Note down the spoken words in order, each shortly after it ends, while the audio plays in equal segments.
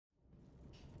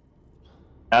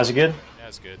How's it good?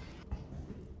 That's good.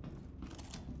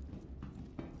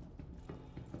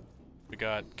 We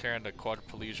got Karen the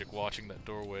quadriplegic watching that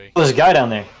doorway. Oh, there's a guy down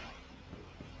there.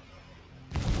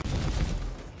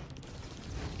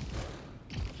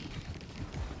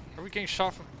 Are we getting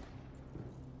shot from?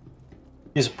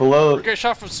 He's below. We're getting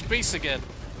shot from space again.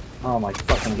 Oh my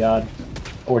fucking god.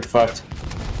 Oh, we're fucked.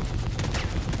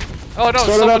 Oh no,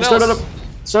 Start it up, start it up!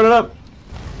 Start it up!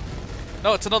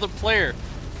 No, it's another player.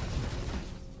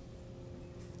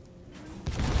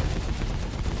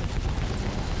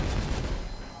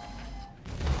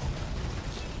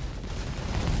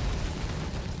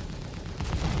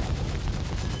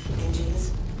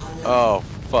 Oh,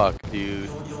 fuck, dude.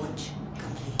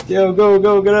 Yo, go,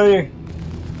 go, get out of here!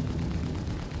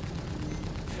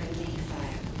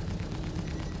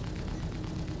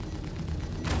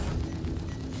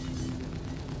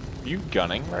 You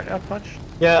gunning right now, Punch?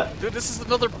 Yeah, Dude, this is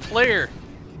another player.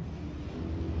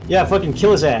 yeah, fucking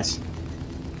kill his ass.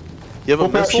 You have Full a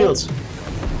power missile? shields.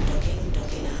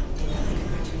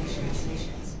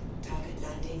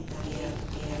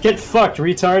 Get fucked,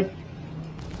 retard.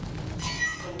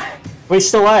 Wait, he's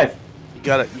still alive. You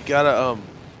gotta,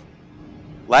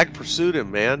 lag pursued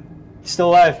him, man. He's still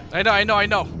alive. I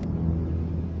know.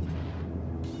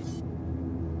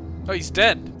 Oh, he's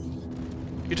dead.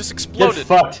 He just Get exploded.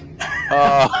 fucked.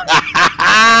 Oh.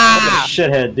 What a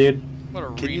shithead, dude. What a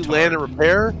Can you retard. land and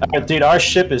repair? Dude, our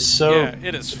ship is so Yeah,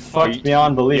 it is fucked fucked.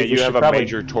 beyond belief. Yeah, We you should have a probably-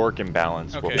 major torque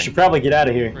imbalance. Okay. We should probably get out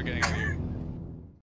of here. We're getting out of here.